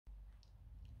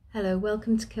Hello,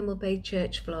 welcome to Kimmel Bay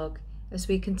Church vlog as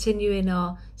we continue in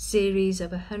our series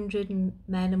of 100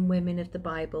 men and women of the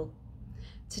Bible.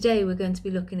 Today we're going to be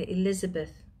looking at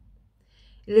Elizabeth.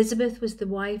 Elizabeth was the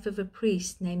wife of a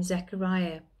priest named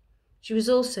Zechariah. She was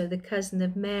also the cousin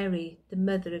of Mary, the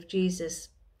mother of Jesus.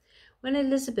 When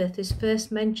Elizabeth is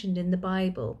first mentioned in the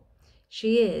Bible,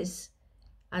 she is,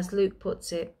 as Luke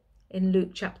puts it in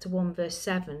Luke chapter 1 verse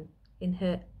 7, in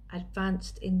her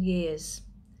advanced in years.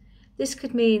 This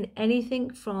could mean anything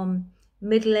from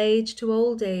middle age to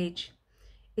old age.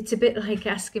 It's a bit like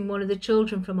asking one of the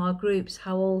children from our groups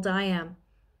how old I am.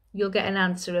 You'll get an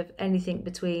answer of anything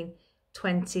between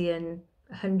 20 and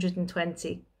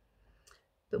 120.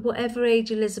 But whatever age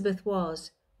Elizabeth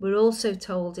was, we're also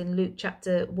told in Luke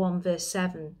chapter 1 verse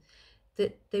 7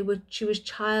 that she was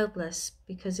childless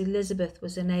because Elizabeth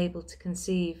was unable to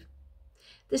conceive.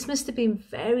 This must have been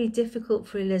very difficult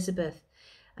for Elizabeth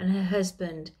and her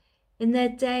husband. In their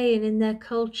day and in their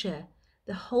culture,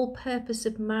 the whole purpose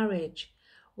of marriage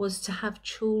was to have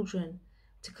children,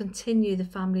 to continue the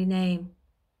family name.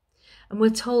 And we're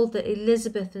told that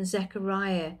Elizabeth and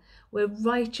Zechariah were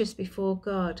righteous before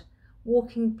God,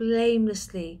 walking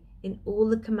blamelessly in all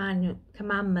the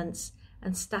commandments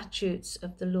and statutes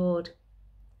of the Lord.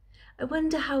 I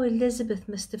wonder how Elizabeth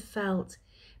must have felt,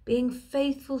 being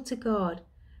faithful to God,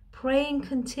 praying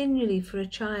continually for a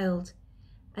child,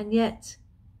 and yet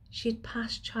she had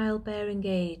passed childbearing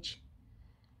age.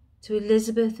 To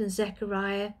Elizabeth and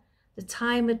Zechariah, the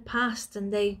time had passed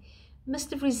and they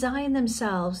must have resigned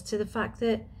themselves to the fact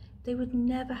that they would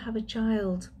never have a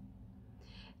child.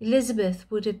 Elizabeth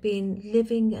would have been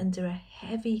living under a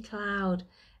heavy cloud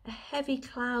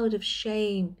of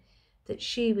shame that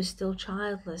she was still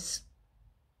childless.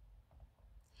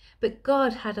 But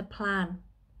God had a plan.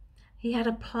 He had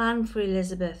a plan for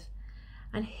Elizabeth,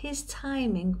 and his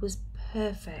timing was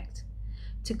perfect.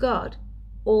 To God,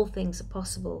 all things are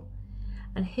possible,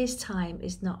 and his time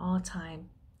is not our time.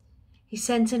 He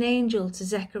sent an angel to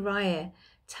Zechariah,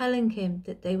 telling him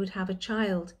that they would have a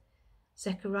child.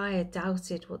 Zechariah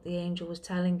doubted what the angel was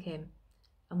telling him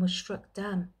and was struck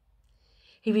dumb.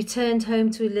 He returned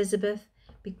home to Elizabeth,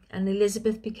 and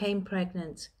Elizabeth became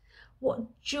pregnant.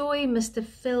 What joy must have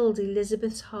filled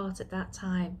Elizabeth's heart at that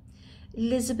time.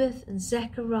 Elizabeth and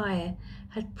Zechariah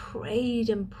had prayed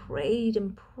and prayed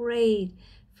and prayed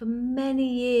for many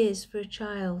years for a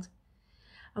child.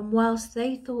 And whilst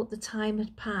they thought the time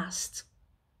had passed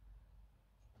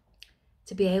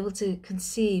to be able to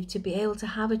conceive, to be able to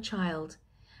have a child,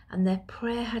 and their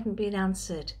prayer hadn't been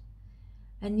answered,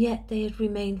 and yet they had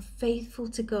remained faithful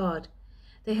to God.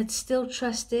 They had still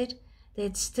trusted, they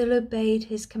had still obeyed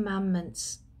his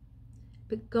commandments.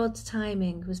 But God's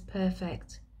timing was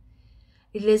perfect.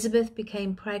 Elizabeth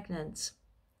became pregnant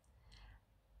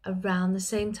around the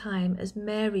same time as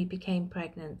Mary became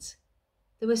pregnant.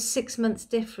 There was 6 months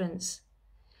difference,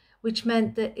 which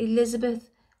meant that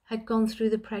Elizabeth had gone through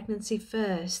the pregnancy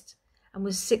first and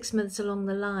was 6 months along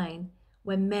the line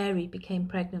when Mary became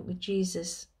pregnant with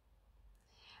Jesus.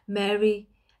 Mary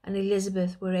and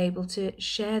Elizabeth were able to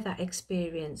share that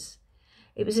experience.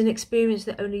 It was an experience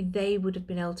that only they would have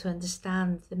been able to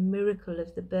understand, the miracle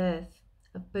of the birth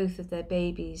of both of their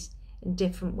babies in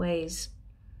different ways.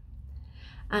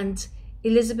 And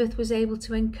Elizabeth was able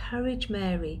to encourage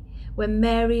Mary. When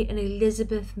Mary and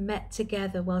Elizabeth met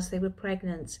together whilst they were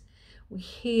pregnant, we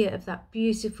hear of that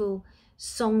beautiful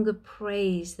song of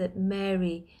praise that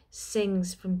Mary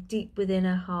sings from deep within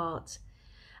her heart.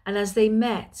 And as they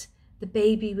met, the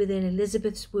baby within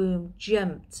Elizabeth's womb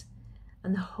jumped,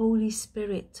 and the Holy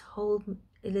Spirit told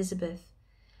Elizabeth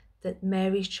that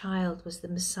Mary's child was the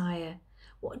Messiah.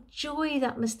 What joy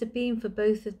that must have been for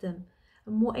both of them,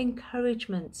 and what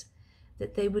encouragement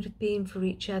that they would have been for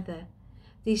each other.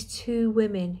 These two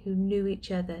women who knew each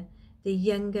other, the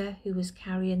younger who was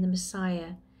carrying the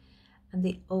Messiah, and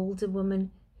the older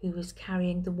woman who was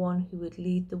carrying the one who would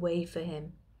lead the way for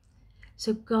him.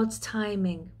 So God's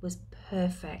timing was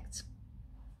perfect.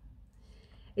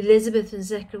 Elizabeth and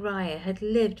Zechariah had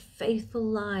lived faithful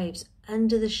lives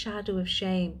under the shadow of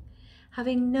shame,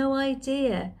 having no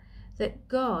idea that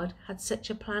God had such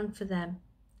a plan for them,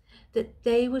 that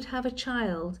they would have a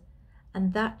child,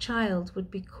 and that child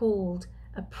would be called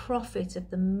a prophet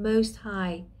of the Most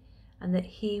High, and that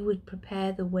he would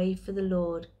prepare the way for the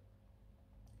Lord.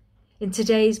 In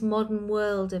today's modern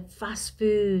world of fast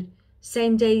food,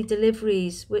 same-day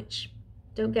deliveries, which,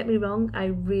 don't get me wrong, I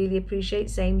really appreciate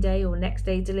same-day or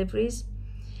next-day deliveries,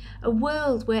 a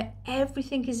world where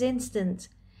everything is instant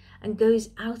and goes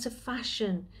out of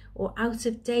fashion or out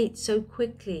of date so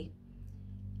quickly,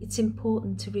 it's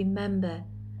important to remember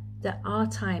that our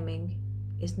timing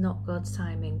is not God's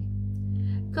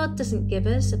timing. God doesn't give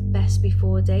us a best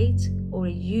before date or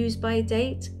a use by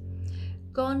date.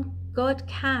 God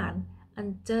can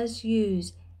and does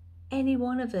use any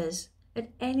one of us at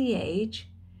any age,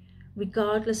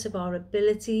 regardless of our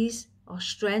abilities, our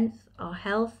strength, our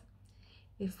health.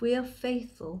 If we are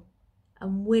faithful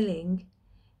and willing,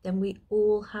 then we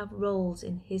all have roles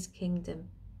in His kingdom.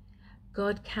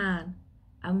 God can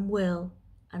and will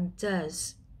and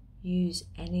does use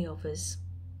any of us.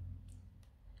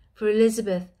 For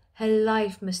Elizabeth, her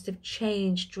life must have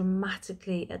changed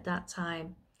dramatically at that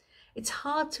time. It's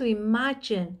hard to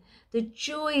imagine the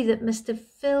joy that must have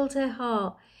filled her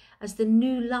heart as the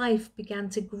new life began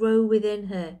to grow within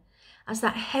her, as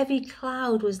that heavy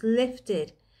cloud was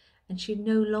lifted and she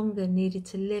no longer needed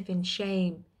to live in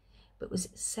shame, but was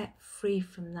set free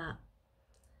from that.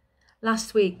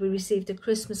 Last week we received a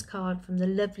Christmas card from the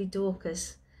lovely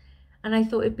Dorcas, and I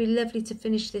thought it'd be lovely to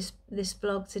finish this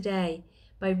vlog today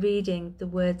by reading the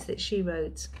words that she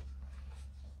wrote.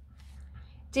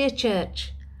 Dear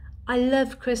Church, I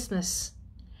love Christmas.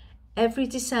 Every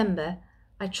December,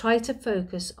 I try to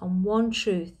focus on one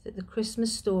truth that the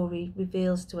Christmas story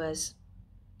reveals to us.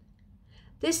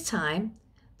 This time,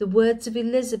 the words of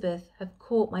Elizabeth have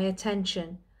caught my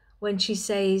attention when she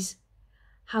says,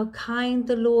 "How kind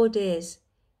the Lord is,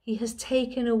 He has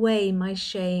taken away my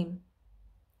shame."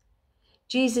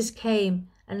 Jesus came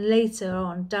and later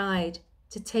on died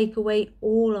to take away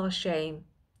all our shame.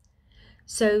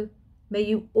 So may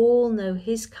you all know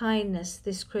His kindness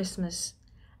this Christmas,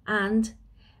 and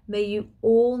may you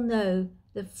all know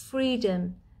the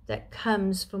freedom that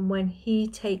comes from when He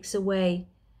takes away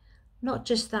not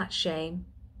just that shame,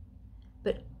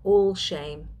 but all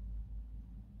shame.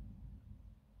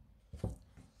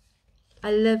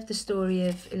 I love the story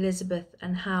of Elizabeth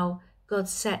and how God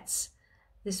sets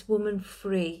this woman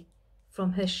free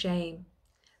from her shame.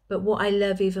 But what I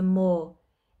love even more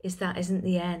is that isn't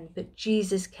the end, but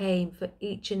Jesus came for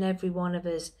each and every one of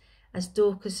us, as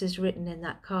Dorcas has written in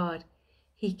that card.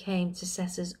 He came to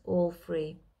set us all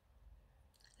free.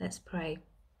 Let's pray.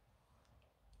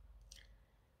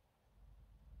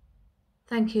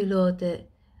 Thank you, Lord, that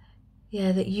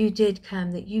you did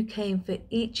come, that you came for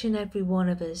each and every one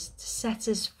of us to set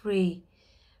us free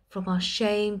from our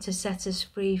shame, to set us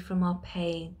free from our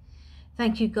pain.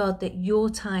 Thank you, God, that your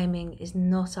timing is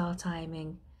not our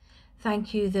timing.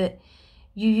 Thank you that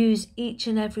you use each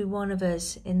and every one of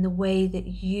us in the way that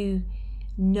you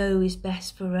know is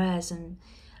best for us. And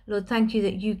Lord, thank you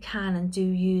that you can and do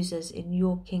use us in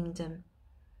your kingdom.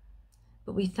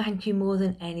 But we thank you more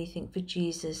than anything for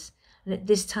Jesus. And at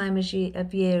this time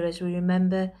of year, as we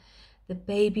remember the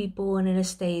baby born in a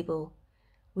stable,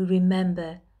 we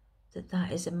remember that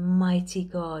that is a mighty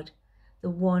God, the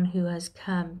one who has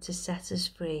come to set us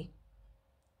free.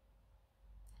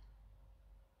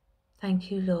 Thank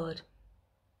you, Lord.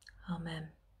 Amen.